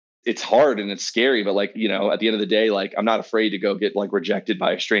it's hard and it's scary, but like, at the end of the day, like, I'm not afraid to go get like rejected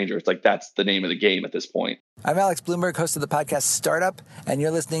by a stranger. It's like, that's the name of the game at this point. I'm Alex Bloomberg, host of the podcast Startup, and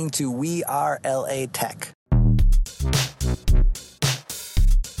you're listening to We Are LA Tech.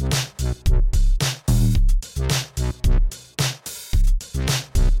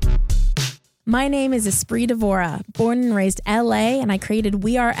 My name is Esprit Devora, born and raised LA, and I created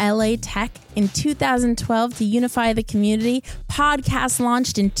We Are LA Tech in 2012 to unify the community. Podcast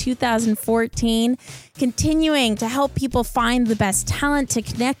launched in 2014, continuing to help people find the best talent, to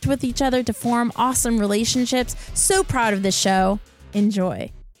connect with each other, to form awesome relationships. So proud of this show. Enjoy.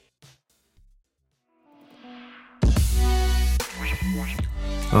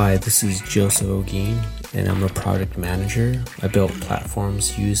 Hi, this is Joseph Ogin, and I'm a product manager. I built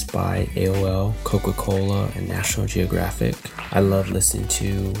platforms used by AOL, Coca-Cola, and National Geographic. I love listening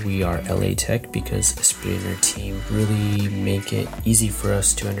to We Are LA Tech because Esprit and her team really make it easy for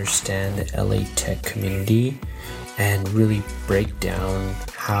us to understand the LA tech community and really break down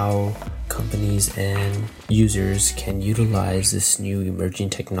how companies and users can utilize this new emerging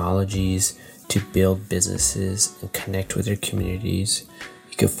technologies to build businesses and connect with their communities.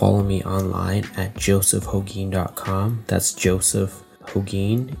 You can follow me online at josephhogin.com. That's Joseph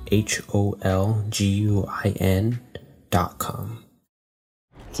Hogin, HOLGUIN.com.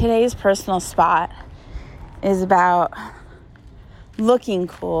 Today's personal spot is about looking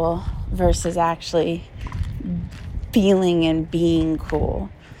cool versus actually feeling and being cool.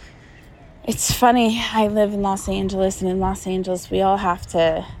 It's funny, I live in Los Angeles, and in Los Angeles we all have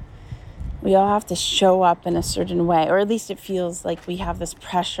to show up in a certain way, or at least it feels like we have this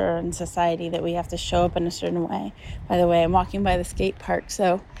pressure in society that we have to show up in a certain way. By the way, I'm walking by the skate park,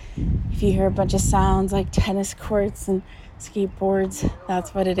 so if you hear a bunch of sounds like tennis courts and skateboards,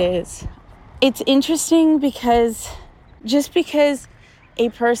 that's what it is. It's interesting because just because a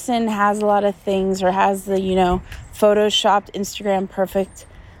person has a lot of things or has the, photoshopped Instagram perfect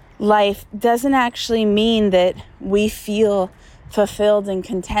life doesn't actually mean that we feel fulfilled and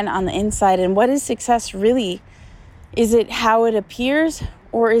content on the inside. And what is success really? Is it how it appears,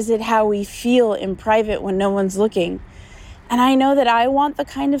 or is it how we feel in private when no one's looking? And I know that I want the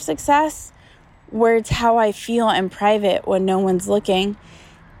kind of success where it's how I feel in private when no one's looking.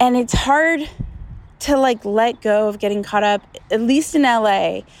 And it's hard to let go of getting caught up, at least in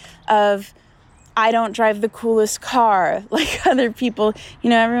LA, of I don't drive the coolest car like other people.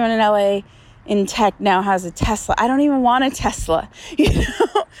 Everyone in LA in tech now has a Tesla. I don't even want a Tesla,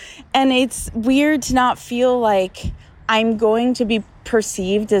 And it's weird to not feel like I'm going to be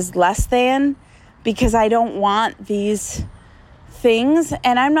perceived as less than because I don't want these things.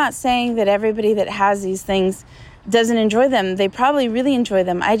 And I'm not saying that everybody that has these things doesn't enjoy them. They probably really enjoy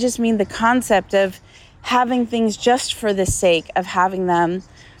them. I just mean the concept of having things just for the sake of having them,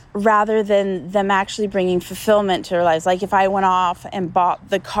 rather than them actually bringing fulfillment to their lives. Like if I went off and bought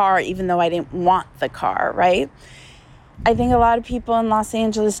the car even though I didn't want the car, right? I think a lot of people in Los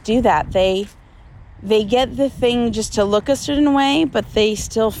Angeles do that. They get the thing just to look a certain way, but they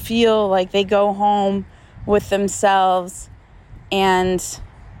still feel like they go home with themselves and,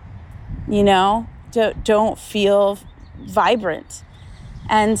 don't feel vibrant.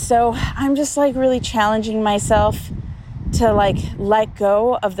 And so I'm just really challenging myself to let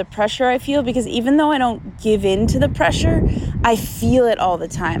go of the pressure I feel, because even though I don't give in to the pressure, I feel it all the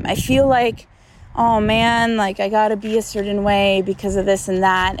time. I feel like, oh man, I gotta be a certain way because of this and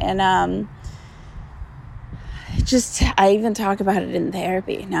that. And I even talk about it in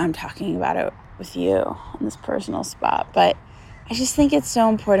therapy. Now I'm talking about it with you on this personal spot. But I just think it's so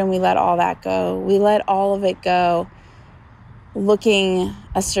important we let all that go. We let all of it go, looking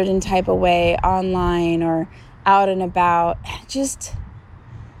a certain type of way online or out and about. Just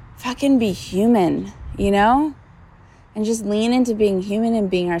fucking be human, and just lean into being human and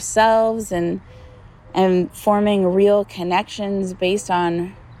being ourselves and forming real connections based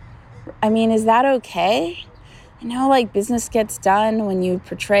on, is that okay? I know business gets done when you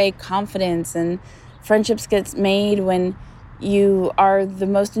portray confidence, and friendships gets made when you are the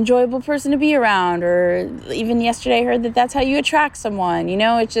most enjoyable person to be around, or even yesterday I heard that that's how you attract someone.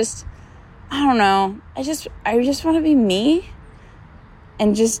 It's just, I don't know. I just want to be me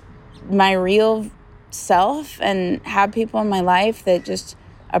and just my real self, and have people in my life that just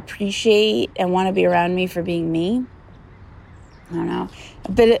appreciate and want to be around me for being me. I don't know.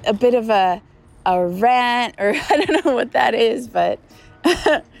 A bit of a rant, or I don't know what that is, but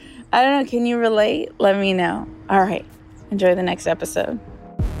I don't know. Can you relate? Let me know. All right. Enjoy the next episode.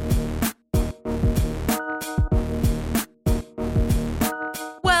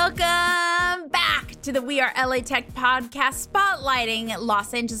 to the We Are LA Tech podcast, spotlighting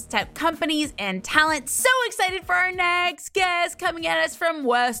Los Angeles tech companies and talent. So excited for our next guest coming at us from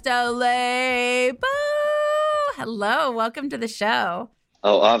West LA. Bo! Hello, welcome to the show.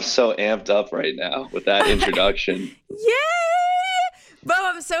 Oh, I'm so amped up right now with that introduction. Yay! Bo,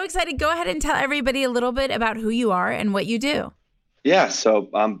 I'm so excited. Go ahead and tell everybody a little bit about who you are and what you do. Yeah, so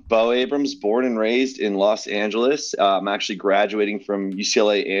I'm Bo Abrams, born and raised in Los Angeles. I'm actually graduating from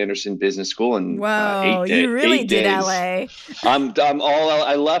UCLA Anderson Business School in Whoa, you really did days. LA.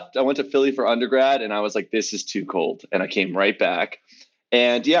 I left. I went to Philly for undergrad, and I was like, this is too cold, and I came right back.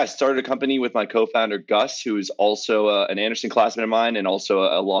 And yeah, I started a company with my co-founder Gus, who is also an Anderson classmate of mine, and also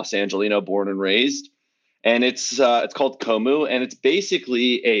a Los Angelino, born and raised. And it's called Komu, and it's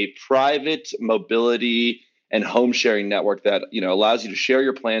basically a private mobility and home sharing network that, allows you to share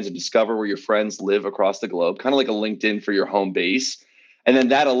your plans and discover where your friends live across the globe, kind of like a LinkedIn for your home base. And then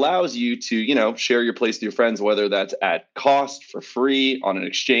that allows you to, share your place with your friends, whether that's at cost, for free, on an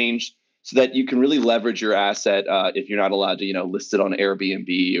exchange, so that you can really leverage your asset if you're not allowed to, list it on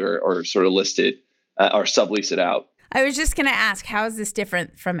Airbnb or sort of list it or sublease it out. I was just going to ask, how is this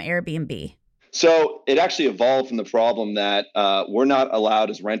different from Airbnb? So it actually evolved from the problem that we're not allowed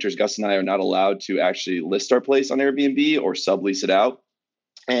as renters. Gus and I are not allowed to actually list our place on Airbnb or sublease it out.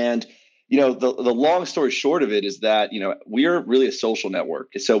 And, the long story short of it is that, we're really a social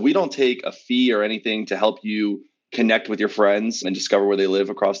network. So we don't take a fee or anything to help you connect with your friends and discover where they live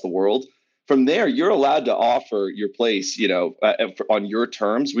across the world. From there, you're allowed to offer your place, on your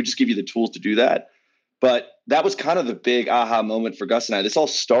terms. We just give you the tools to do that. But that was kind of the big aha moment for Gus and I. This all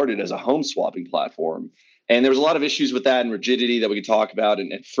started as a home swapping platform. And there was a lot of issues with that and rigidity that we could talk about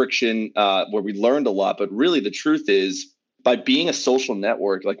and friction where we learned a lot. But really, the truth is, by being a social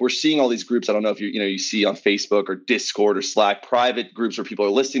network, like we're seeing all these groups. I don't know if you see on Facebook or Discord or Slack, private groups where people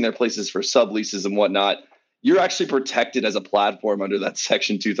are listing their places for subleases and whatnot. You're actually protected as a platform under that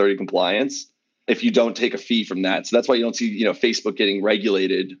Section 230 compliance if you don't take a fee from that. So that's why you don't see, Facebook getting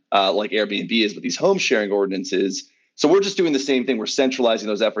regulated like Airbnb is with these home sharing ordinances. So we're just doing the same thing. We're centralizing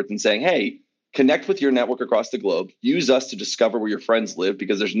those efforts and saying, hey, connect with your network across the globe. Use us to discover where your friends live,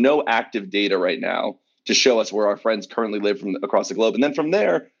 because there's no active data right now to show us where our friends currently live from across the globe. And then from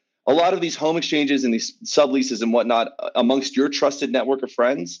there, a lot of these home exchanges and these subleases and whatnot amongst your trusted network of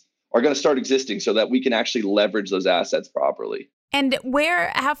friends are going to start existing so that we can actually leverage those assets properly. And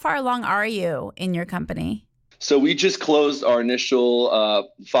how far along are you in your company? So we just closed our initial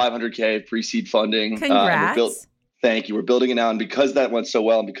 $500K pre-seed funding. Congrats. Thank you. We're building it now. And because that went so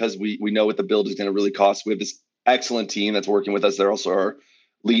well, and because we know what the build is going to really cost, we have this excellent team that's working with us. They're also our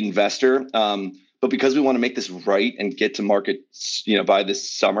lead investor. But because we want to make this right and get to market, by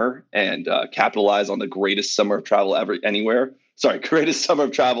this summer and capitalize on the greatest summer of travel ever, greatest summer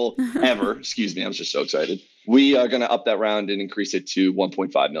of travel ever. Excuse me. I was just so excited. We are going to up that round and increase it to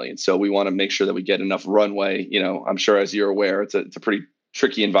 1.5 million. So we want to make sure that we get enough runway. I'm sure, as you're aware, it's a pretty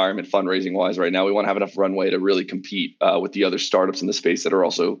tricky environment fundraising wise right now. We want to have enough runway to really compete with the other startups in the space that are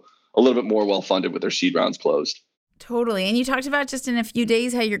also a little bit more well-funded with their seed rounds closed. Totally. And you talked about just in a few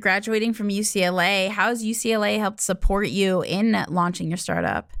days how you're graduating from UCLA. How has UCLA helped support you in launching your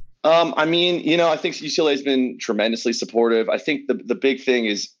startup? I think UCLA has been tremendously supportive. I think the big thing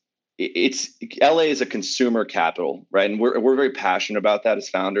is LA is a consumer capital, right? And we're very passionate about that as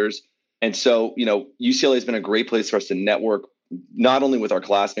founders. And so, UCLA has been a great place for us to network, not only with our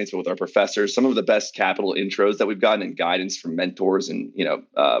classmates, but with our professors. Some of the best capital intros that we've gotten and guidance from mentors and,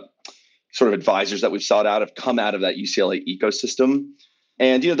 sort of advisors that we've sought out have come out of that UCLA ecosystem.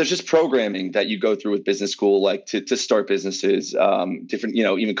 And, there's just programming that you go through with business school, like to start businesses, different,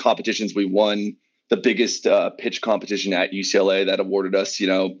 even competitions. We won the biggest pitch competition at UCLA that awarded us,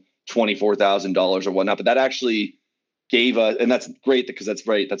 $24,000 or whatnot. But that actually gave us, and that's great because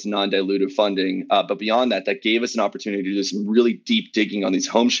that's non-dilutive funding. But beyond that, that gave us an opportunity to do some really deep digging on these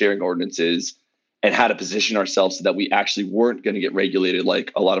home sharing ordinances and how to position ourselves so that we actually weren't going to get regulated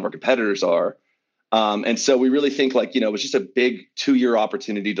like a lot of our competitors are. And so we really think it was just a big 2-year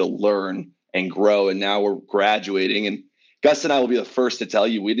opportunity to learn and grow. And now we're graduating, and Gus and I will be the first to tell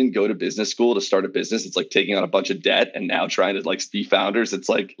you, we didn't go to business school to start a business. It's like taking on a bunch of debt and now trying to be founders. It's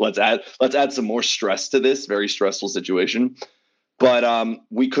like, let's add some more stress to this very stressful situation. But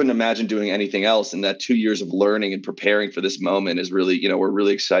we couldn't imagine doing anything else. And that 2 years of learning and preparing for this moment is really, we're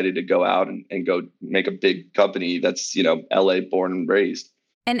really excited to go out and go make a big company that's, LA born and raised.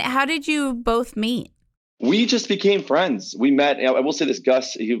 And how did you both meet? We just became friends. We met. I will say this,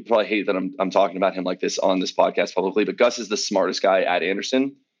 Gus, he would probably hate that I'm talking about him like this on this podcast publicly, but Gus is the smartest guy at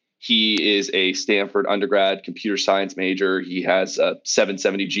Anderson. He is a Stanford undergrad computer science major. He has a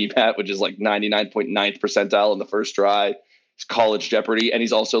 770 GPAT, which is like 99.9th percentile in the first try. It's College Jeopardy. And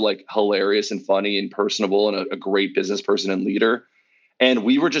he's also like hilarious and funny and personable and a great business person and leader. And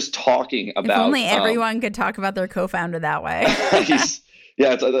we were just talking about— If only everyone could talk about their co-founder that way.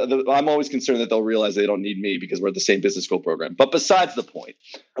 I'm always concerned that they'll realize they don't need me because we're at the same business school program. But besides the point,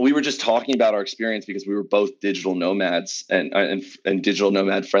 we were just talking about our experience because we were both digital nomads and digital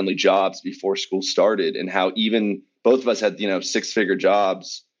nomad friendly jobs before school started, and how even both of us had, 6-figure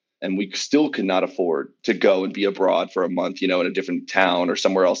jobs, and we still could not afford to go and be abroad for a month, in a different town or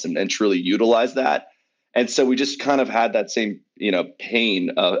somewhere else and truly utilize that. And so we just kind of had that same,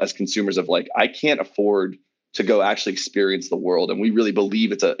 pain as consumers of like, I can't afford to go actually experience the world. And we really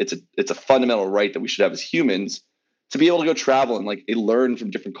believe it's a fundamental right that we should have as humans to be able to go travel and like learn from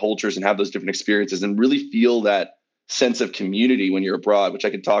different cultures and have those different experiences and really feel that sense of community when you're abroad, which I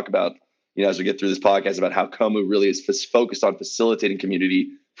could talk about, as we get through this podcast, about how Komu really is focused on facilitating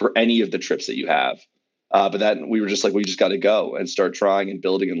community for any of the trips that you have. But that we were just like, we just got to go and start trying and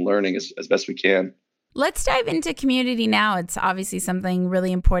building and learning as best we can. Let's dive into community now. It's obviously something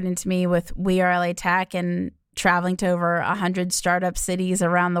really important to me with We Are LA Tech and traveling to over 100 startup cities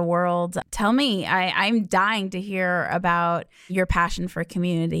around the world. Tell me, I'm dying to hear about your passion for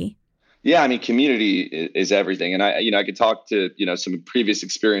community. Yeah, I mean, community is everything. And I could talk to, some previous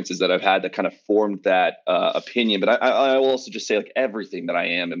experiences that I've had that kind of formed that opinion. But I will also just say like everything that I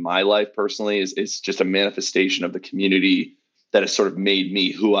am in my life personally is just a manifestation of the community that has sort of made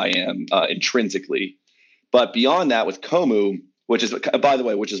me who I am intrinsically. But beyond that with Komu, which is, by the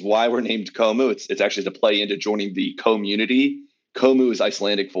way, which is why we're named Komu. It's actually to play into joining the community. Komu is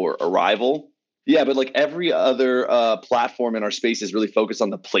Icelandic for arrival. Yeah, but like every other platform in our space is really focused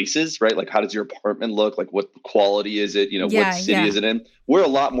on the places, right? Like, how does your apartment look? Like, what quality is it? What city is it in? We're a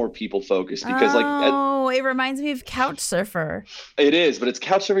lot more people focused because it reminds me of Couchsurfer. It is, but it's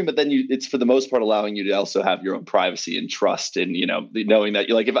Couchsurfing. But then it's for the most part allowing you to also have your own privacy and trust, and knowing that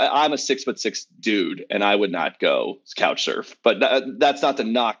you're like, if I'm a 6'6" dude and I would not go Couchsurf, but that's not to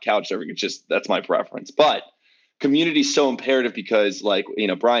knock Couchsurfing. It's just that's my preference, but. Community is so imperative because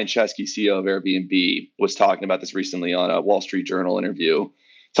Brian Chesky, CEO of Airbnb, was talking about this recently on a Wall Street Journal interview,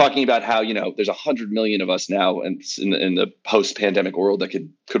 talking about how, there's 100 million of us now in the post-pandemic world that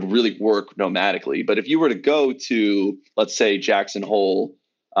could really work nomadically. But if you were to go to, let's say, Jackson Hole,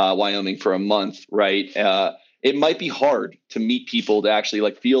 Wyoming for a month, right, it might be hard to meet people to actually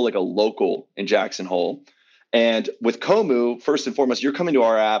like feel like a local in Jackson Hole. And with Komu, first and foremost, you're coming to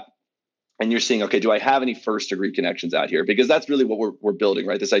our app, and you're seeing, okay, do I have any first degree connections out here? Because that's really what we're building,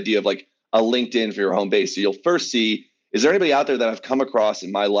 right? This idea of like a LinkedIn for your home base. So you'll first see, is there anybody out there that I've come across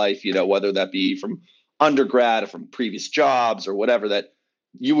in my life, whether that be from undergrad or from previous jobs or whatever, that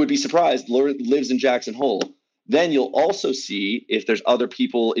you would be surprised lives in Jackson Hole. Then you'll also see if there's other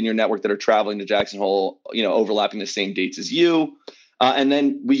people in your network that are traveling to Jackson Hole, overlapping the same dates as you. And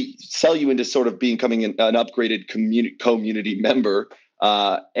then we sell you into sort of becoming an upgraded community member.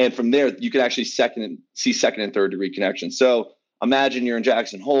 And from there, you can actually see second and third degree connections. So imagine you're in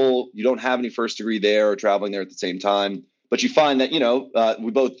Jackson Hole, you don't have any first degree there or traveling there at the same time, but you find that,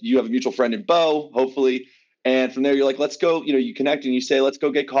 you have a mutual friend in Bo, hopefully. And from there, you're like, let's go, you connect and you say, let's go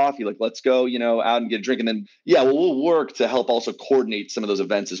get coffee. Like, let's go, out and get a drink. And then, we'll work to help also coordinate some of those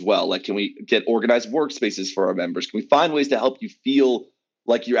events as well. Like, can we get organized workspaces for our members? Can we find ways to help you feel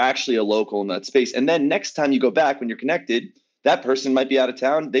like you're actually a local in that space? And then next time you go back, when you're connected, that person might be out of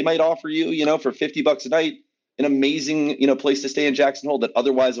town. They might offer you, for $50 a night, an amazing, place to stay in Jackson Hole that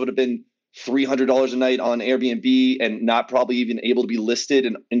otherwise would have been $300 a night on Airbnb and not probably even able to be listed,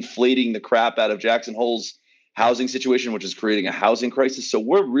 and inflating the crap out of Jackson Hole's housing situation, which is creating a housing crisis. So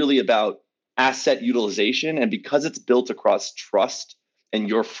we're really about asset utilization. And because it's built across trust and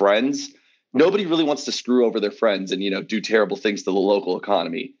your friends, nobody really wants to screw over their friends and, do terrible things to the local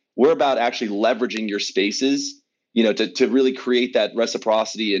economy. We're about actually leveraging your spaces, to really create that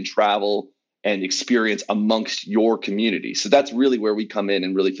reciprocity and travel and experience amongst your community. So that's really where we come in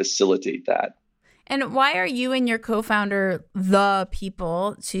and really facilitate that. And why are you and your co-founder the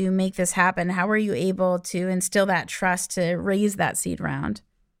people to make this happen? How were you able to instill that trust to raise that seed round?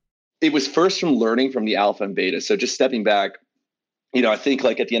 It was first from learning from the alpha and beta. So just stepping back, I think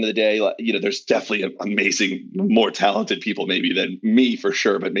like at the end of the day, there's definitely amazing, more talented people maybe than me for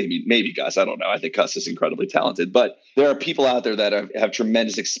sure, but maybe Gus, I don't know. I think Gus is incredibly talented, but there are people out there that have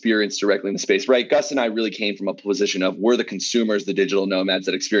tremendous experience directly in the space, right? Gus and I really came from a position of we're the consumers, the digital nomads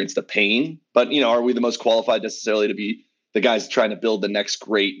that experience the pain, but are we the most qualified necessarily to be the guys trying to build the next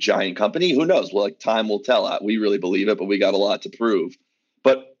great giant company? Who knows? Well, like time will tell. We really believe it, but we got a lot to prove.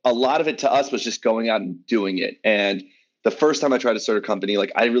 But a lot of it to us was just going out and doing it. And the first time I tried to start a company,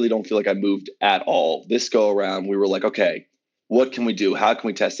 like I really don't feel like I moved at all. This go around, we were like, okay, what can we do? How can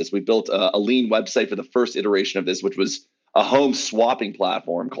we test this? We built a lean website for the first iteration of this, which was a home swapping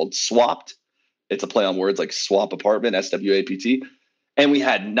platform called Swapped. It's a play on words like swap apartment, SWAPT. And we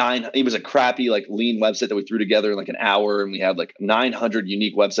had it was a crappy like lean website that we threw together in like an hour. And we had like 900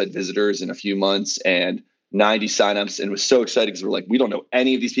 unique website visitors in a few months and 90 signups. And it was so exciting because we're like, we don't know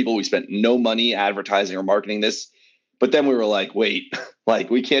any of these people. We spent no money advertising or marketing this. But then we were like, wait, like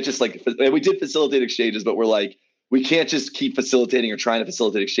we can't just like, we did facilitate exchanges, but we're like, we can't just keep facilitating or trying to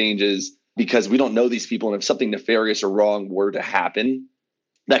facilitate exchanges because we don't know these people. And if something nefarious or wrong were to happen,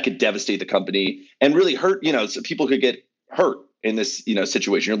 that could devastate the company and really hurt, so people could get hurt in this,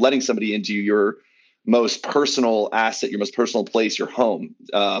 situation. You're letting somebody into your most personal asset, your most personal place, your home.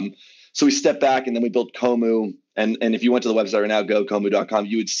 So we stepped back and then we built Komu. And if you went to the website right now, gokomu.com,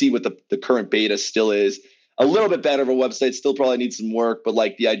 you would see what the current beta still is. A little bit better of a website, still probably needs some work. But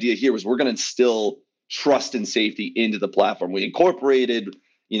like the idea here was we're going to instill trust and safety into the platform. We incorporated,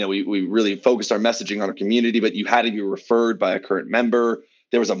 we really focused our messaging on our community, but you had to be referred by a current member.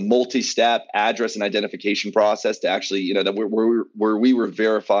 There was a multi-step address and identification process to actually, that where we were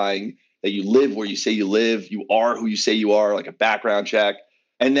verifying that you live where you say you live, you are who you say you are, like a background check.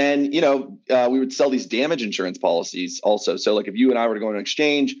 And then, we would sell these damage insurance policies also. So like if you and I were to go on an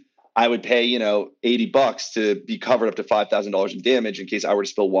exchange, I would pay, $80 to be covered up to $5,000 in damage in case I were to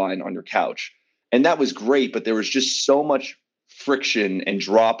spill wine on your couch. And that was great, but there was just so much friction and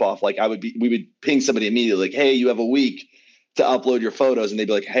drop off. Like we would ping somebody immediately like, hey, you have a week to upload your photos. And they'd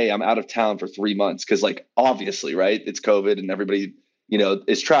be like, hey, I'm out of town for 3 months. Cause like, obviously, right, it's COVID and everybody,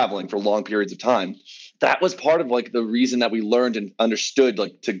 is traveling for long periods of time. That was part of like the reason that we learned and understood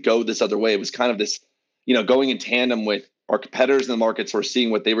like to go this other way. It was kind of this, going in tandem with our competitors in the market, sort of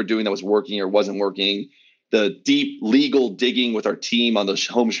seeing what they were doing that was working or wasn't working, the deep legal digging with our team on those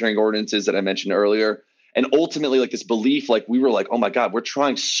home sharing ordinances that I mentioned earlier. And ultimately like this belief, like we were like, oh my God, we're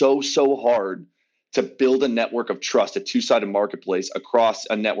trying so hard to build a network of trust, a two-sided marketplace across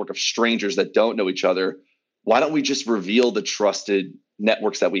a network of strangers that don't know each other. Why don't we just reveal the trusted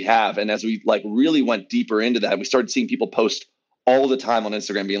networks that we have? And as we like really went deeper into that, we started seeing people post all the time on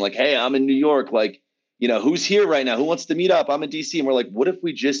Instagram being like, hey, I'm in New York. Like, who's here right now? Who wants to meet up? I'm in DC. And we're like, what if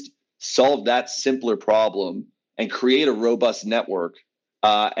we just solve that simpler problem and create a robust network?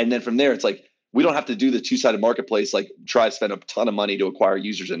 And then from there, it's like, we don't have to do the two-sided marketplace, like try to spend a ton of money to acquire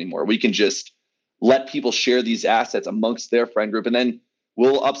users anymore. We can just let people share these assets amongst their friend group. And then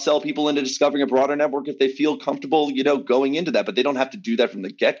we'll upsell people into discovering a broader network if they feel comfortable, going into that, but they don't have to do that from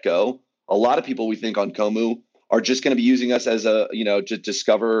the get-go. A lot of people we think on Komu are just going to be using us as to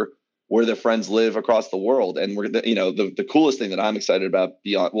discover where their friends live across the world. And we're, the coolest thing that I'm excited about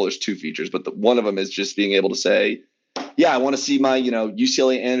beyond, well, there's two features, but one of them is just being able to say, yeah, I want to see my,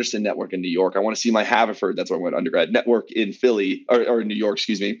 UCLA Anderson network in New York. I want to see my Haverford, that's where I went undergrad, network in Philly or New York,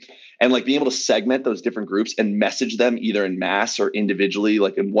 excuse me. And like being able to segment those different groups and message them either in mass or individually,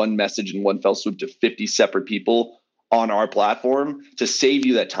 like in one message in one fell swoop to 50 separate people on our platform to save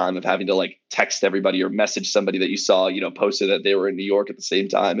you that time of having to like text everybody or message somebody that you saw, posted that they were in New York at the same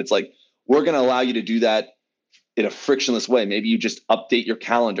time. It's like, we're going to allow you to do that in a frictionless way. Maybe you just update your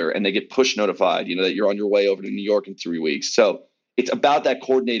calendar and they get push notified, that you're on your way over to New York in 3 weeks. So it's about that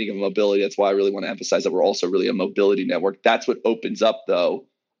coordinating of mobility. That's why I really want to emphasize that we're also really a mobility network. That's what opens up, though,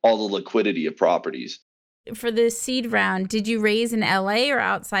 all the liquidity of properties. For the seed round, did you raise in LA or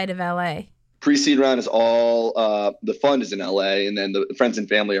outside of LA? Pre-seed round is all, the fund is in LA, and then the friends and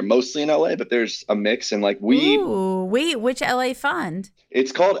family are mostly in LA, but there's a mix. And like Ooh, wait, which LA fund?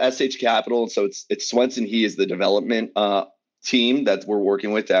 It's called SH Capital. So it's Swenson. He is the development team that we're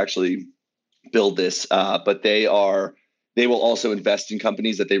working with to actually build this. But they will also invest in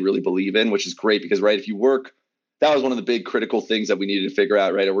companies that they really believe in, which is great because, right, if you work, that was one of the big critical things that we needed to figure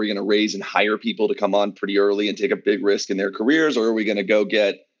out, right? Are we going to raise and hire people to come on pretty early and take a big risk in their careers? Or are we going to go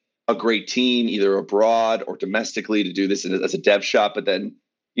get a great team either abroad or domestically to do this as a dev shop? But then,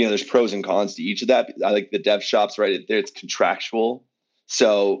 there's pros and cons to each of that. I like the dev shops, right? It's contractual.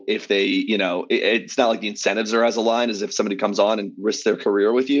 So if they, it's not like the incentives are as aligned as if somebody comes on and risks their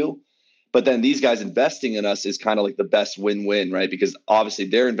career with you. But then these guys investing in us is kind of like the best win-win, right? Because obviously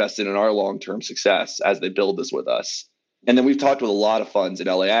they're invested in our long-term success as they build this with us. And then we've talked with a lot of funds in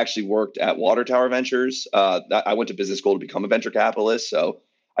LA. I actually worked at Water Tower Ventures. I went to business school to become a venture capitalist. So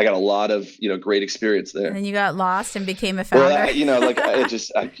I got a lot of, great experience there. And then you got lost and became a founder.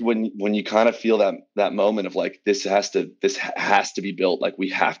 Well, when you kind of feel that moment of like, this has to be built, like we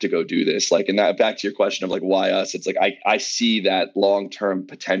have to go do this. Like, and that back to your question of like, why us? It's like, I see that long-term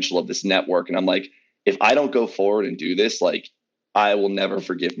potential of this network. And I'm like, if I don't go forward and do this, like I will never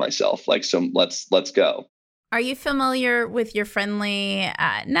forgive myself. Like, so let's go. Are you familiar with your friendly,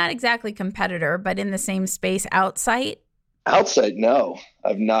 not exactly competitor, but in the same space, Outsight? Outsight? No,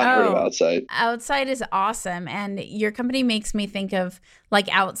 I've not heard of Outsight. Outsight is awesome. And your company makes me think of like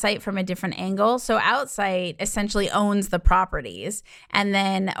Outsight from a different angle. So Outsight essentially owns the properties and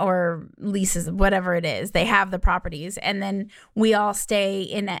then, or leases, whatever it is, they have the properties. And then we all stay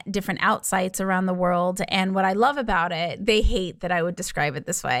in different Outsites around the world. And what I love about it, they hate that I would describe it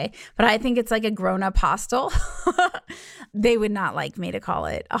this way, but I think it's like a grown-up hostel. They would not like me to call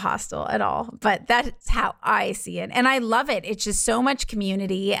it a hostel at all, but that's how I see it. And I love it. It's just so much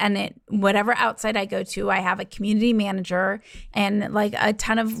community, and whatever Outsite I go to, I have a community manager and like a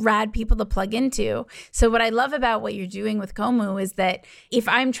ton of rad people to plug into. So what I love about what you're doing with Komu is that if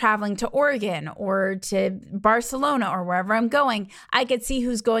I'm traveling to Oregon or to Barcelona or wherever I'm going, I could see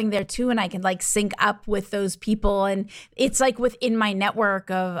who's going there too, and I can like sync up with those people. And it's like within my network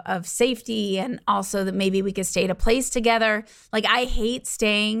of safety, and also that maybe we could stay at a place together. Like I hate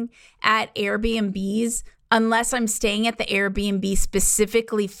staying at Airbnbs unless I'm staying at the Airbnb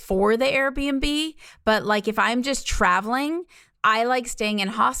specifically for the Airbnb. But like if I'm just traveling, I like staying in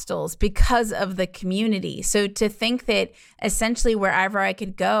hostels because of the community. So to think that essentially wherever I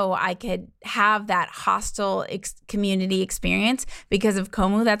could go, I could have that hostel community experience because of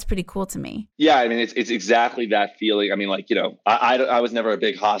Komu, that's pretty cool to me. Yeah, I mean, it's exactly that feeling. I mean, like, I was never a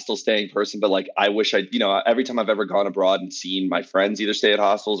big hostel staying person, but like, I wish every time I've ever gone abroad and seen my friends either stay at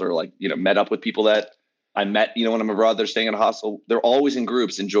hostels or like, met up with people that I met, when I'm abroad, they're staying in a hostel. They're always in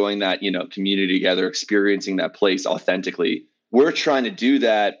groups, enjoying that, community together, experiencing that place authentically. We're trying to do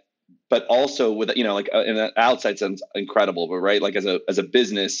that, but also with, like an Outside sounds incredible, but right, like as a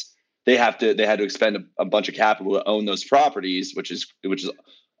business, they had to expend a bunch of capital to own those properties, which is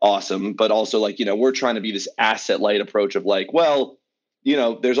awesome. But also like, we're trying to be this asset light approach of like, well,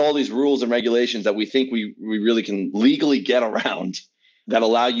 there's all these rules and regulations that we think we really can legally get around that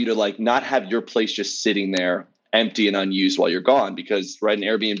allow you to like not have your place just sitting there empty and unused while you're gone. Because right, an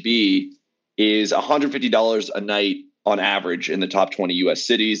Airbnb is $150 a night on average in the top 20 US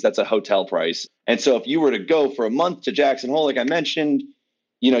cities. That's a hotel price. And so if you were to go for a month to Jackson Hole, like I mentioned,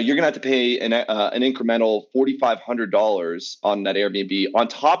 you're going to have to pay an incremental $4,500 on that Airbnb on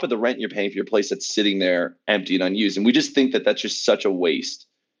top of the rent you're paying for your place that's sitting there empty and unused. And we just think that that's just such a waste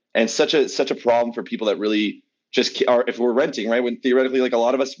and such a problem for people that really just are, if we're renting, right? When theoretically, like a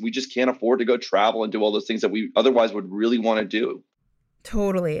lot of us, we just can't afford to go travel and do all those things that we otherwise would really want to do.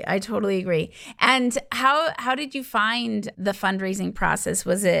 Totally. I totally agree. And how did you find the fundraising process?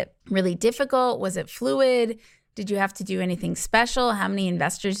 Was it really difficult? Was it fluid? Did you have to do anything special? How many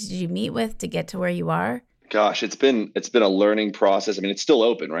investors did you meet with to get to where you are? Gosh, it's been a learning process. I mean, it's still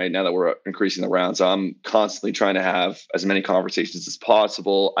open right now that we're increasing the round. So I'm constantly trying to have as many conversations as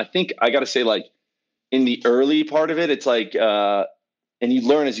possible. I think I got to say, like in the early part of it, it's like, and you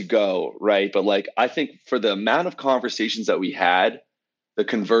learn as you go, right? But like, I think for the amount of conversations that we had, the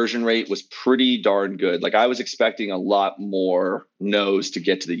conversion rate was pretty darn good. Like I was expecting a lot more no's to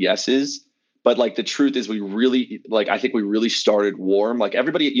get to the yeses, but like the truth is I think we really started warm. Like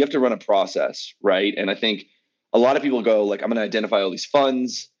everybody, you have to run a process, right? And I think a lot of people go like, I'm going to identify all these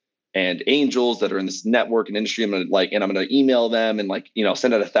funds and angels that are in this network and industry. I'm going to email them and like,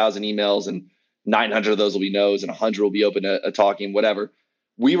 send out 1,000 emails and 900 of those will be no's and 100 will be open to talking, whatever.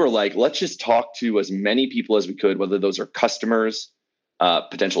 We were like, let's just talk to as many people as we could, whether those are customers,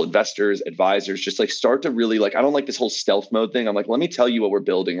 potential investors, advisors, just like start to really like, I don't like this whole stealth mode thing. I'm like, let me tell you what we're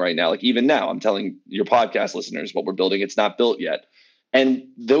building right now. Like even now I'm telling your podcast listeners what we're building. It's not built yet. And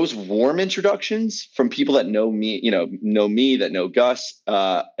those warm introductions from people that know me, that know Gus,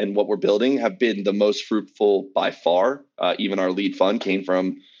 and what we're building have been the most fruitful by far. Even our lead fund came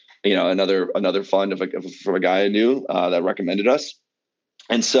from, another fund from a guy I knew that recommended us.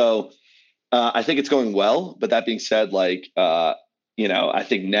 And so I think it's going well, but that being said, like, I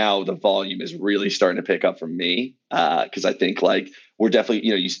think now the volume is really starting to pick up for me because I think like we're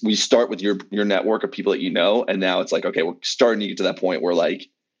definitely, we start with your network of people that and now it's like, okay, we're starting to get to that point where like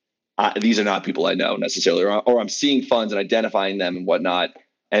these are not people I know necessarily, or I'm seeing funds and identifying them and whatnot,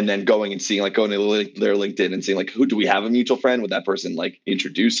 and then going and seeing like going to their LinkedIn and seeing like who do we have a mutual friend? Would that person like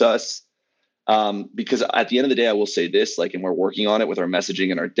introduce us? Because at the end of the day, I will say this, like, and we're working on it with our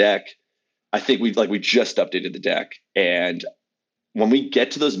messaging and our deck. I think we just updated the deck and when we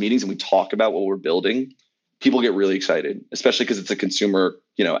get to those meetings and we talk about what we're building, people get really excited, especially because it's a consumer,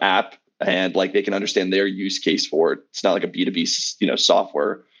 app, and like they can understand their use case for it. It's not like a B2B,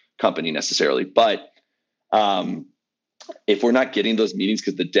 software company necessarily. But if we're not getting those meetings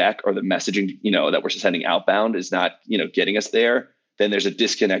because the deck or the messaging, that we're sending outbound is not, getting us there, then there's a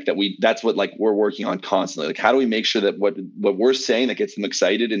disconnect that's what like we're working on constantly. Like, how do we make sure that what we're saying that gets them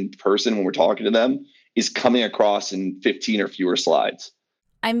excited in person when we're talking to them is coming across in 15 or fewer slides?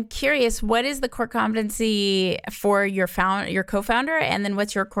 I'm curious, what is the core competency for your co-founder? And then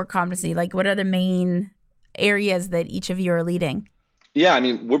what's your core competency? Like, what are the main areas that each of you are leading? Yeah, I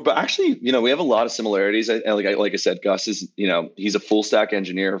mean, we're actually, we have a lot of similarities. Like I said, Gus is, he's a full stack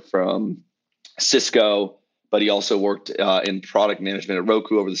engineer from Cisco, but he also worked in product management at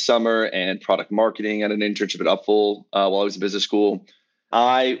Roku over the summer and product marketing at an internship at Upful while I was in business school.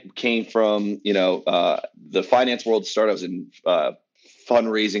 I came from, the finance world. Started, I was in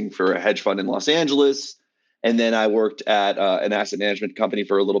fundraising for a hedge fund in Los Angeles. And then I worked at an asset management company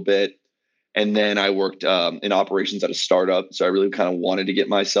for a little bit. And then I worked in operations at a startup. So I really kind of wanted to get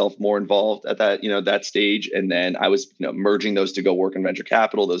myself more involved at that, that stage. And then I was, merging those to go work in venture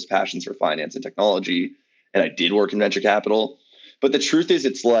capital, those passions for finance and technology. And I did work in venture capital. But the truth is,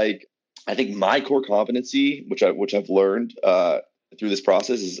 it's like, I think my core competency, which I've learned through this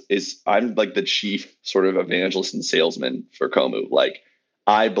process is I'm like the chief sort of evangelist and salesman for Komu. Like,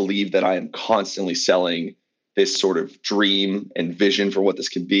 I believe that I am constantly selling this sort of dream and vision for what this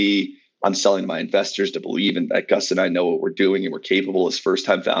can be. I'm selling my investors to believe in that Gus and I know what we're doing, and we're capable as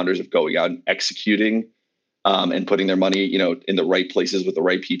first-time founders of going out and executing and putting their money, in the right places with the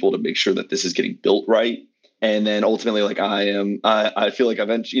right people to make sure that this is getting built right. And then ultimately, like I feel like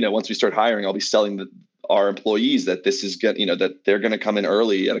eventually, once we start hiring, I'll be selling our employees that this is good, that they're going to come in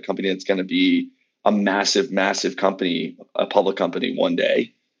early at a company that's going to be a massive, massive company, a public company one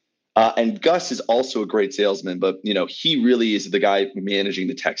day. And Gus is also a great salesman, but he really is the guy managing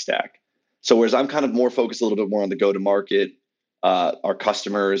the tech stack. So whereas I'm kind of more focused a little bit more on the go-to-market, our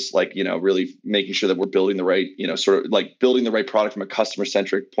customers, like, really making sure that we're building the right, sort of like building the right product from a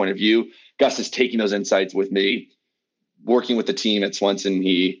customer-centric point of view. Gus is taking those insights with me, working with the team at Swenson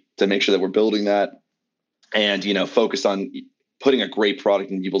to make sure that we're building that and, focused on putting a great product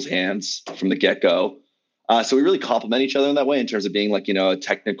in people's hands from the get-go. So we really complement each other in that way in terms of being like, a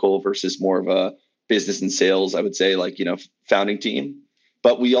technical versus more of a business and sales, I would say, like, founding team.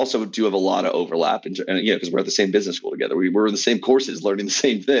 But we also do have a lot of overlap and because we're at the same business school together. We're in the same courses, learning the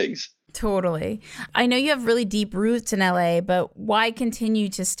same things. Totally. I know you have really deep roots in LA, but why continue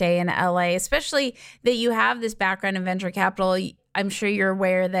to stay in LA, especially that you have this background in venture capital? I'm sure you're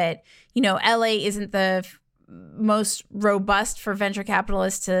aware that, LA isn't the most robust for venture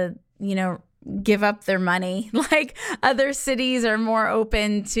capitalists to, give up their money. Like, other cities are more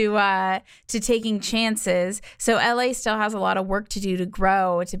open to taking chances. So LA still has a lot of work to do to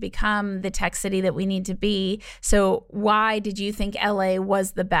grow, to become the tech city that we need to be. So why did you think LA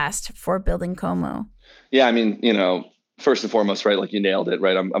was the best for building Komu? Yeah, I mean, first and foremost, right, like you nailed it,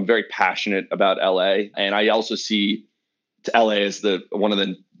 right? I'm very passionate about LA, and I also see LA as one of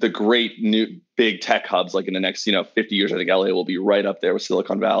the great new big tech hubs. Like in the next 50 years, I think LA will be right up there with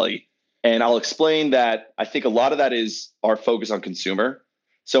Silicon Valley. And I'll explain that I think a lot of that is our focus on consumer.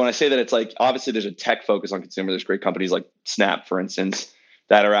 So when I say that, it's like, obviously there's a tech focus on consumer. There's great companies like Snap, for instance,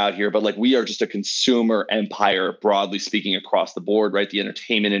 that are out here. But like, we are just a consumer empire, broadly speaking, across the board, right? The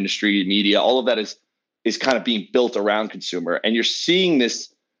entertainment industry, media, all of that is kind of being built around consumer. And you're seeing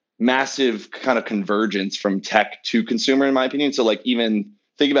this massive kind of convergence from tech to consumer, in my opinion. So like, even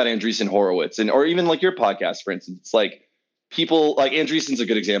think about Andreessen Horowitz or even like your podcast, for instance. It's like, people like Andreessen's a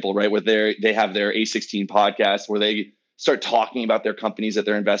good example, right? Where they have their A16 podcast where they start talking about their companies that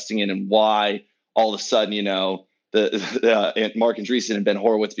they're investing in and why all of a sudden, the Marc Andreessen and Ben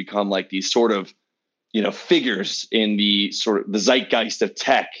Horowitz become like these sort of, figures in the sort of the zeitgeist of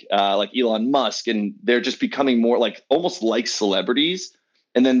tech, like Elon Musk, and they're just becoming more like almost like celebrities.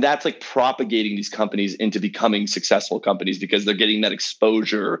 And then that's like propagating these companies into becoming successful companies because they're getting that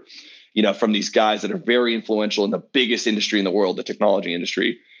exposure from these guys that are very influential in the biggest industry in the world, the technology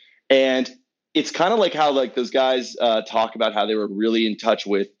industry. And it's kind of like how like those guys talk about how they were really in touch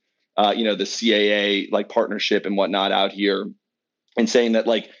with, the CAA like partnership and whatnot out here, and saying that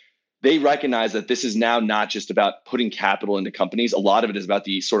like they recognize that this is now not just about putting capital into companies. A lot of it is about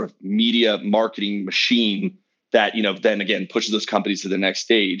the sort of media marketing machine that, then again pushes those companies to the next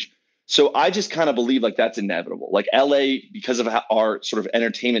stage. So I just kind of believe like that's inevitable. Like LA, because of our sort of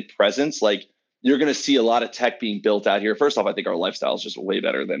entertainment presence, like you're going to see a lot of tech being built out here. First off, I think our lifestyle is just way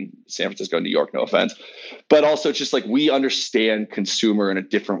better than San Francisco and New York, no offense. But also it's just like we understand consumer in a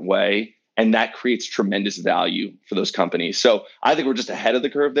different way, and that creates tremendous value for those companies. So I think we're just ahead of the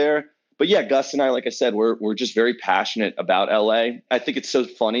curve there. But yeah, Gus and I, like I said, we're just very passionate about LA. I think it's so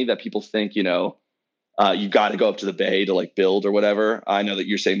funny that people think, you got to go up to the Bay to like build or whatever. I know that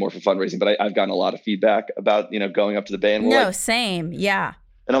you're saying more for fundraising, but I've gotten a lot of feedback about, going up to the Bay. And same. Yeah.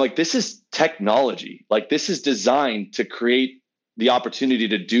 And I'm like, this is technology. Like this is designed to create the opportunity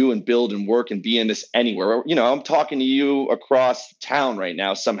to do and build and work and be in this anywhere. I'm talking to you across town right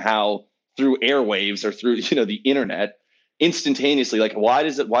now somehow through airwaves or through, the internet instantaneously. Like, why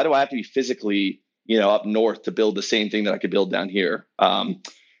do I have to be physically, up north to build the same thing that I could build down here?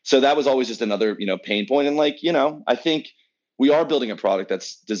 So that was always just another, pain point. And like, I think we are building a product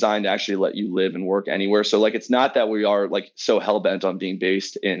that's designed to actually let you live and work anywhere. So like, it's not that we are like so hell bent on being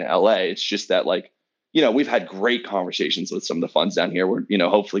based in LA. It's just that like, we've had great conversations with some of the funds down here. We're,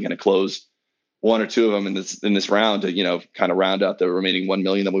 hopefully going to close one or two of them in this round to, kind of round out the remaining 1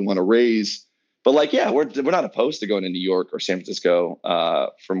 million that we want to raise. But like, yeah, we're not opposed to going to New York or San Francisco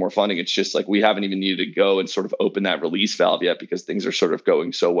for more funding. It's just like we haven't even needed to go and sort of open that release valve yet because things are sort of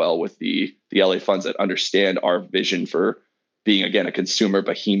going so well with the LA funds that understand our vision for being, again, a consumer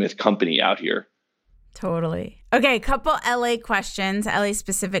behemoth company out here. Totally. Okay, a couple LA questions, LA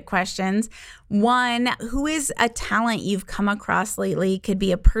specific questions. One, who is a talent you've come across lately? Could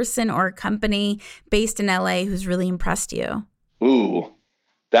be a person or a company based in LA who's really impressed you. Ooh,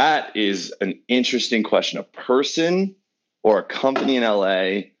 that is an interesting question. A person or a company in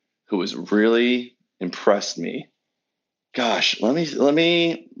LA who has really impressed me. Gosh, let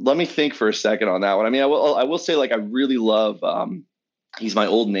me think for a second on that one. I mean, I will say like I really love. He's my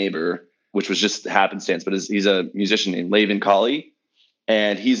old neighbor, which was just happenstance, but he's a musician named Laven Colley,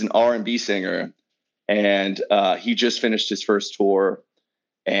 and he's an R&B singer, and he just finished his first tour,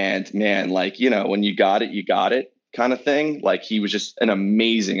 and man, like when you got it kind of thing. Like he was just an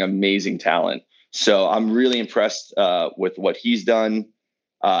amazing talent. So I'm really impressed with what he's done,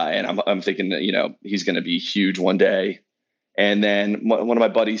 and I'm thinking that he's going to be huge one day. And then one of my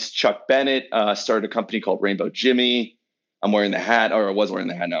buddies, Chuck Bennett, started a company called Rainbow Jimmy. I'm wearing the hat, or I was wearing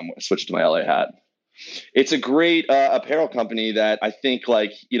the hat. Now I'm switched to my LA hat. It's a great apparel company that I think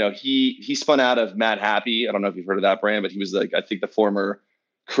he spun out of Mad Happy. I don't know if you've heard of that brand, but he was like, I think the former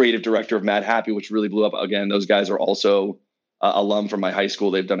creative director of Mad Happy, which really blew up. Again, those guys are also alum from my high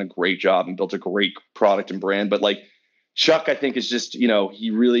school. They've done a great job and built a great product and brand. But like Chuck, I think is just,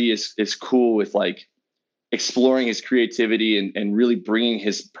 he really is cool with like exploring his creativity and really bringing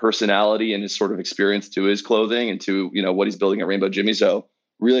his personality and his sort of experience to his clothing and to, what he's building at Rainbow Jimmy. So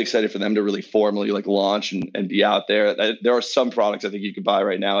really excited for them to really formally like launch and be out there. There are some products I think you could buy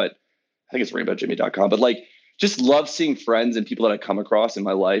right now at, I think it's rainbowjimmy.com, but like, just love seeing friends and people that I come across in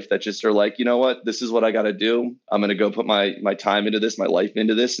my life that just are like, you know what, this is what I got to do. I'm going to go put my time into this, my life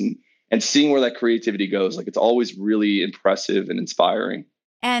into this, and seeing where that creativity goes. Like it's always really impressive and inspiring.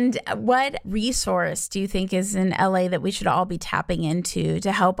 And what resource do you think is in LA that we should all be tapping into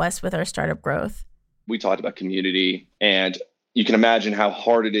to help us with our startup growth? We talked about community, and you can imagine how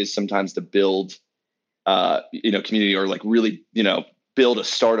hard it is sometimes to build, community or like really, build a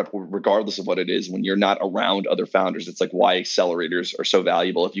startup regardless of what it is when you're not around other founders. It's like why accelerators are so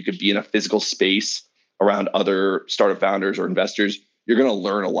valuable. If you could be in a physical space around other startup founders or investors, you're going to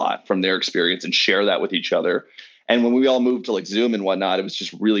learn a lot from their experience and share that with each other. And when we all moved to like Zoom and whatnot, it was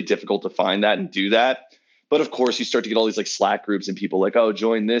just really difficult to find that and do that. But of course, you start to get all these like Slack groups and people like, oh,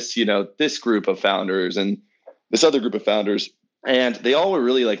 join this, this group of founders and this other group of founders. And they all were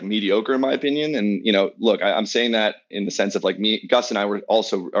really like mediocre in my opinion. And, look, I'm saying that in the sense of like Gus and I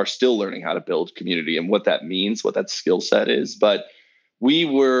are still learning how to build community and what that means, what that skill set is. But we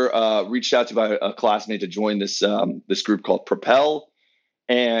were reached out to by a classmate to join this group called Propel.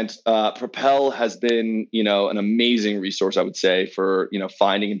 And Propel has been, an amazing resource, I would say, for,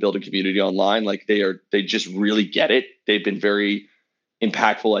 finding and building community online. Like they just really get it. They've been very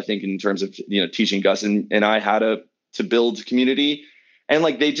impactful, I think, in terms of, teaching Gus and I how to build community. And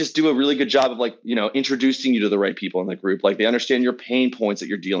like, they just do a really good job of like, introducing you to the right people in the group. Like they understand your pain points that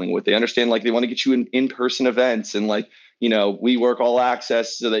you're dealing with. They understand, like, they want to get you in person events and like, we work all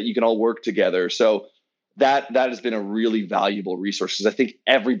access so that you can all work together. So that has been a really valuable resource. Because I think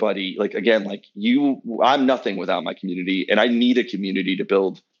everybody, like, again, like I'm nothing without my community, and I need a community to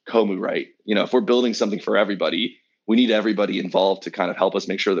build Komu right. If we're building something for everybody, we need everybody involved to kind of help us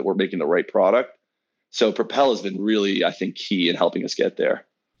make sure that we're making the right product. So Propel has been really, I think, key in helping us get there.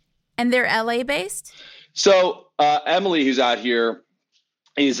 And they're LA based? So Emily, who's out here,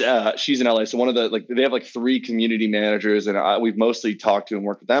 is she's in LA. So one of the they have like 3 community managers, and we've mostly talked to and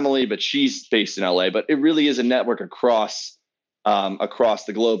worked with Emily, but she's based in LA. But it really is a network across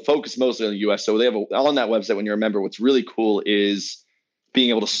the globe, focused mostly on the US. So they have on that website, when you remember, what's really cool is being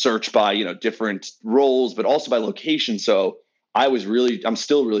able to search by, different roles, but also by location. So I'm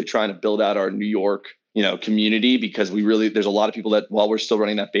still really trying to build out our New York, community, because there's a lot of people that, while we're still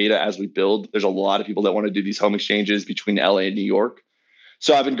running that beta as we build, there's a lot of people that want to do these home exchanges between LA and New York.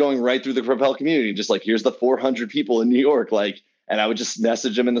 So I've been going right through the Propel community, just like, here's the 400 people in New York, and I would just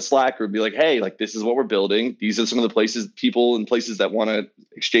message them in the Slack group, be like, hey, this is what we're building. These are some of the people and places that want to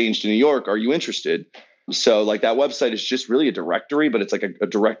exchange to New York. Are you interested? So that website is just really a directory, but it's like a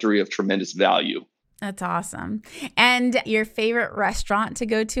directory of tremendous value. That's awesome. And your favorite restaurant to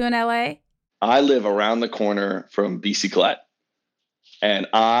go to in LA? I live around the corner from Bicyclette, and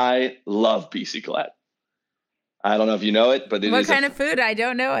I love Bicyclette. I don't know if you know it, but what kind of food? I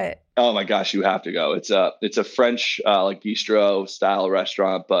don't know it. Oh my gosh, you have to go. It's a French bistro style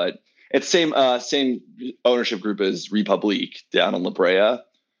restaurant, but it's same ownership group as Republique down in La Brea.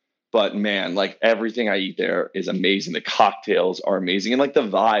 But man, everything I eat there is amazing. The cocktails are amazing, and the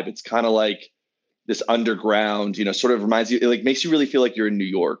vibe. It's kind of like this underground, sort of reminds you. It makes you really feel like you're in New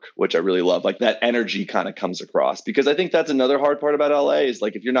York, which I really love. That energy kind of comes across, because I think that's another hard part about LA is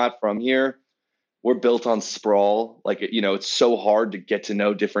if you're not from here. We're built on sprawl. It's so hard to get to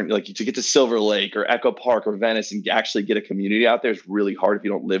know different, to get to Silver Lake or Echo Park or Venice and actually get a community out there is really hard if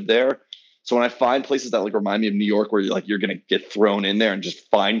you don't live there. So when I find places that remind me of New York, where you're going to get thrown in there and just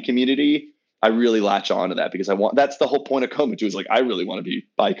find community, I really latch on to that, because that's the whole point of Komutu is I really want to be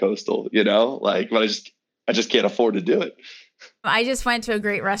bi-coastal, but I just can't afford to do it. I just went to a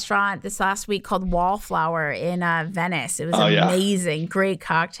great restaurant this last week called Wallflower in Venice. It was amazing. Yeah. Great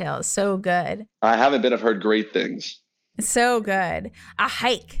cocktails. So good. I haven't been. I've heard great things. So good. A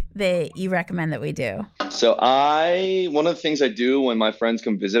hike that you recommend that we do? So one of the things I do when my friends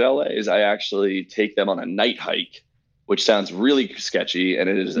come visit LA is I actually take them on a night hike, which sounds really sketchy, and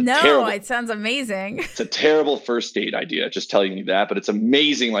it is it sounds amazing. It's a terrible first date idea, just telling you that, but it's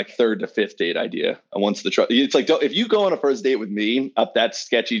amazing, 3rd to 5th date idea. And once it's if you go on a first date with me up that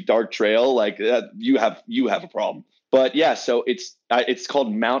sketchy dark trail, you have a problem. But yeah, so it's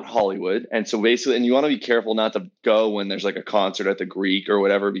called Mount Hollywood, and so basically, and you want to be careful not to go when there's a concert at the Greek or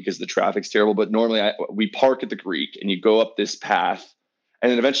whatever, because the traffic's terrible. But normally we park at the Greek, and you go up this path, and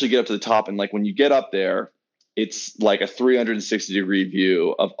then eventually get up to the top, and when you get up there, it's a 360-degree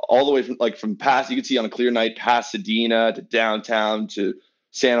view of all the way from past. You can see on a clear night Pasadena to downtown to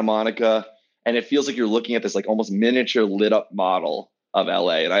Santa Monica, and it feels like you're looking at this almost miniature lit up model of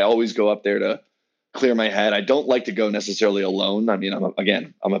LA. And I always go up there to clear my head. I don't like to go necessarily alone. I mean,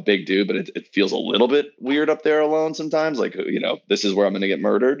 I'm a big dude, but it feels a little bit weird up there alone sometimes. This is where I'm going to get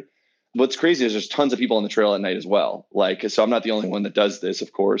murdered. What's crazy is there's tons of people on the trail at night as well. So I'm not the only one that does this,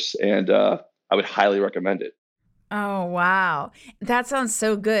 of course, and I would highly recommend it. Oh, wow. That sounds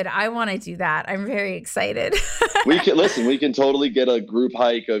so good. I want to do that. I'm very excited. We can totally get a group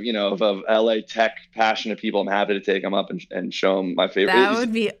hike of LA tech passionate people. I'm happy to take them up and show them my favorite. That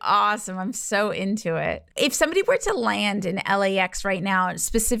would be awesome. I'm so into it. If somebody were to land in LAX right now,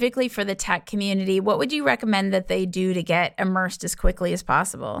 specifically for the tech community, what would you recommend that they do to get immersed as quickly as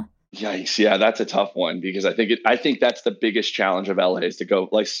possible? Yikes. Yeah, that's a tough one, because I think that's the biggest challenge of LA is to go,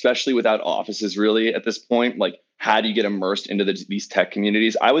 especially without offices really at this point, how do you get immersed into these tech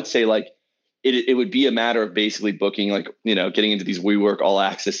communities? I would say it would be a matter of basically booking, getting into these WeWork all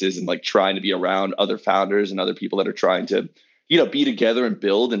accesses and trying to be around other founders and other people that are trying to, be together and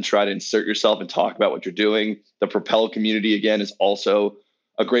build and try to insert yourself and talk about what you're doing. The Propel community, again, is also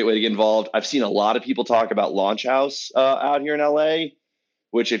a great way to get involved. I've seen a lot of people talk about Launch House out here in LA,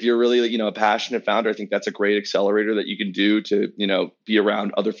 which if you're really, a passionate founder, I think that's a great accelerator that you can do to, be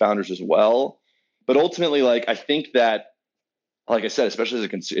around other founders as well. But ultimately, I think that, like I said, especially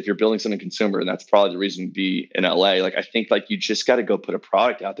if you're building something consumer, and that's probably the reason to be in LA, I think you just got to go put a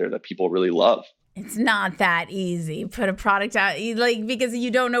product out there that people really love. It's not that easy. Put a product out, because you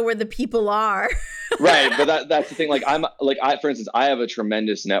don't know where the people are. Right. But that's the thing. For instance, I have a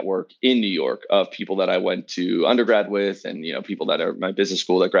tremendous network in New York of people that I went to undergrad with, and, people that are my business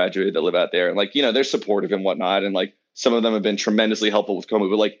school that graduated that live out there. And they're supportive and whatnot. And some of them have been tremendously helpful with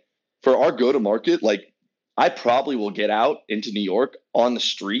Komu. But for our go-to-market, I probably will get out into New York on the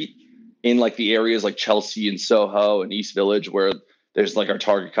street in the areas like Chelsea and Soho and East Village, where there's our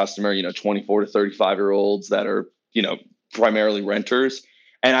target customer, 24 to 35-year-olds that are, primarily renters.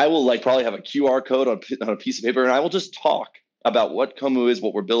 And I will probably have a QR code on a piece of paper, and I will just talk about what Komu is,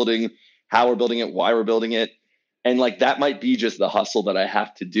 what we're building, how we're building it, why we're building it. And like, that might be just the hustle that I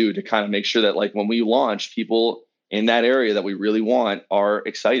have to do to kind of make sure that like when we launch, people in that area that we really want are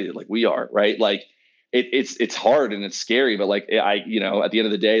excited, like we are, right? Like it's hard and it's scary, but like at the end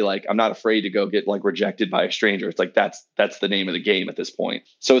of the day, like I'm not afraid to go get like rejected by a stranger. It's like that's the name of the game at this point.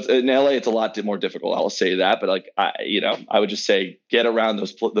 So it's in LA, it's a lot more difficult. I'll say that, but like I would just say get around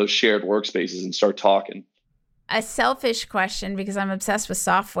those shared workspaces and start talking. A selfish question, because I'm obsessed with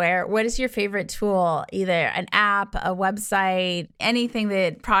software. What is your favorite tool? Either an app, a website, anything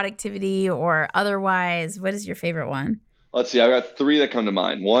that productivity or otherwise. What is your favorite one? Let's see. I've got 3 that come to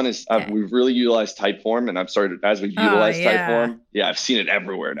mind. One is we've really utilized Typeform, and I've started as we've utilized Typeform. Yeah, I've seen it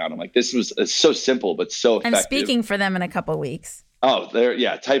everywhere now. And I'm like, it's so simple, but so effective. I'm speaking for them in a couple of weeks. Oh,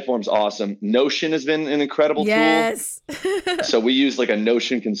 Typeform's awesome. Notion has been an incredible tool. So we use like a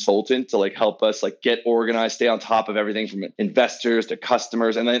Notion consultant to like help us like get organized, stay on top of everything from investors to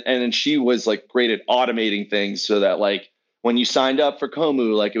customers. And then she was like great at automating things so that like when you signed up for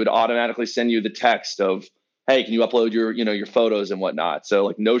Komu, like it would automatically send you the text of, hey, can you upload your photos and whatnot? So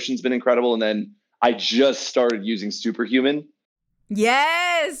like Notion's been incredible. And then I just started using Superhuman.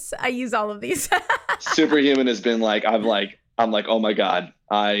 Yes, I use all of these. Superhuman has been like, I'm like, oh my God,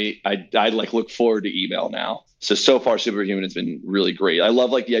 I like look forward to email now. So far Superhuman has been really great. I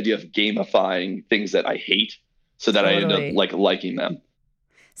love like the idea of gamifying things that I hate so that I end up like liking them.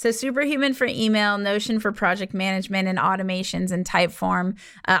 So Superhuman for email, Notion for project management and automations, and Typeform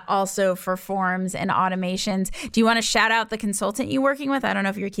also for forms and automations. Do you want to shout out the consultant you're working with? I don't know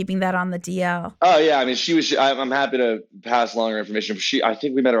if you're keeping that on the DL. Oh yeah, I mean I'm happy to pass along her information. I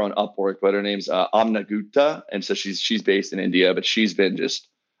think we met her on Upwork, but her name's Amna Gupta, and so she's based in India, but she's been just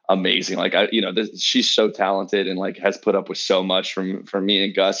amazing. Like she's so talented and like has put up with so much from me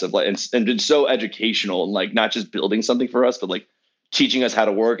and Gus of like and been so educational and like not just building something for us, but like teaching us how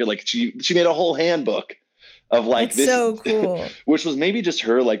to work. And like she made a whole handbook of like That's so cool. Which was maybe just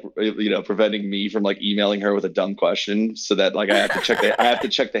her like preventing me from like emailing her with a dumb question so that like I have to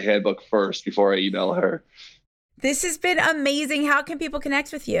check the handbook first before I email her. This has been amazing. How can people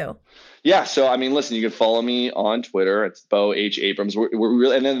connect with you? Yeah, so I mean, listen, you can follow me on Twitter. It's Bo H Abrams. We're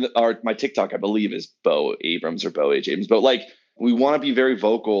really, and then my TikTok, I believe, is Bo Abrams or Bo H Abrams. But like, we want to be very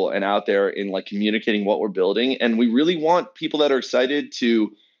vocal and out there in like communicating what we're building, and we really want people that are excited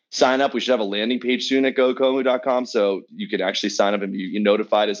to sign up. We should have a landing page soon at gokomu.com, so you can actually sign up and be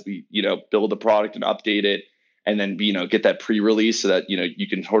notified as we build the product and update it, and then get that pre-release so that you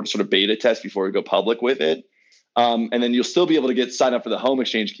can sort of beta test before we go public with it. And then you'll still be able to sign up for the home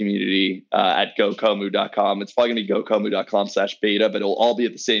exchange community at gokomu.com. It's probably going to be gokomu.com/beta, but it'll all be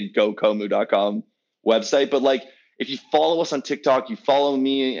at the same gokomu.com website. But like, if you follow us on TikTok, you follow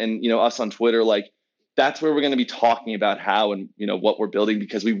me and us on Twitter, like that's where we're going to be talking about how and what we're building,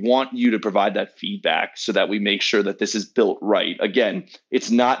 because we want you to provide that feedback so that we make sure that this is built right. Again,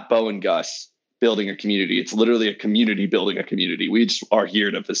 it's not Bo and Gus building a community. It's literally a community building a community. We just are here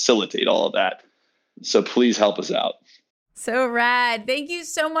to facilitate all of that. So please help us out. So rad. Thank you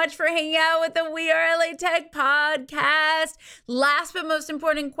so much for hanging out with the We Are LA Tech podcast. Last but most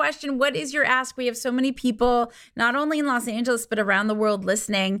important question, what is your ask? We have so many people, not only in Los Angeles, but around the world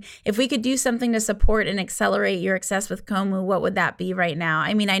listening. If we could do something to support and accelerate your success with Komu, what would that be right now?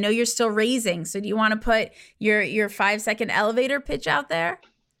 I mean, I know you're still raising, so do you want to put your 5-second elevator pitch out there?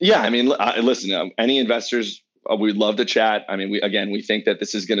 Yeah, I mean, listen, any investors, we'd love to chat. I mean, we think that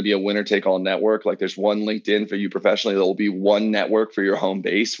this is going to be a winner-take-all network. Like there's one LinkedIn for you professionally. There will be one network for your home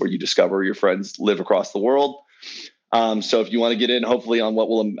base where you discover your friends live across the world. So if you want to get in, hopefully on what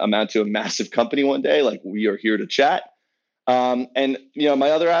will amount to a massive company one day, like we are here to chat. And my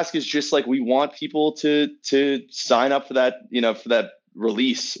other ask is just like, we want people to sign up for that, for that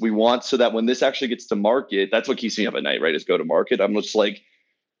release. We want so that when this actually gets to market, that's what keeps me up at night, right? Is go to market. I'm just like,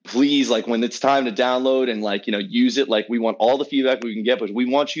 please, like when it's time to download and like, use it, like we want all the feedback we can get, but we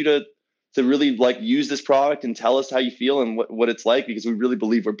want you to really like use this product and tell us how you feel and what it's like, because we really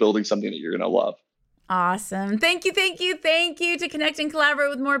believe we're building something that you're going to love. Awesome. Thank you to connect and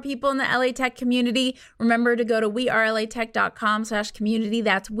collaborate with more people in the LA Tech community. Remember to go to wearelatech.com/community.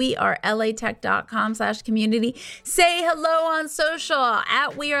 That's wearelatech.com/community. Say hello on social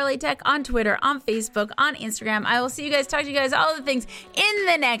at wearelatech on Twitter, on Facebook, on Instagram. I will see you guys, talk to you guys, all the things in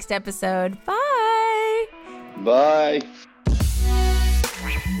the next episode. Bye. Bye.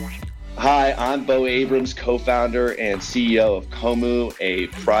 Hi, I'm Bo Abrams, co-founder and CEO of Komu, a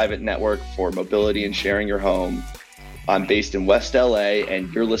private network for mobility and sharing your home. I'm based in West LA,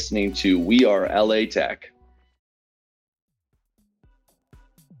 and you're listening to We Are LA Tech.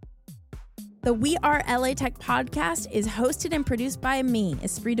 The We Are LA Tech podcast is hosted and produced by me,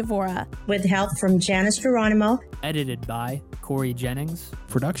 Esprit Devora. With help from Janice Geronimo. Edited by Corey Jennings.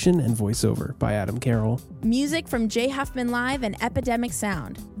 Production and voiceover by Adam Carroll. Music from Jay Huffman Live and Epidemic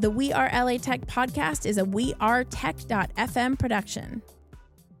Sound. The We Are LA Tech podcast is a wearetech.fm production.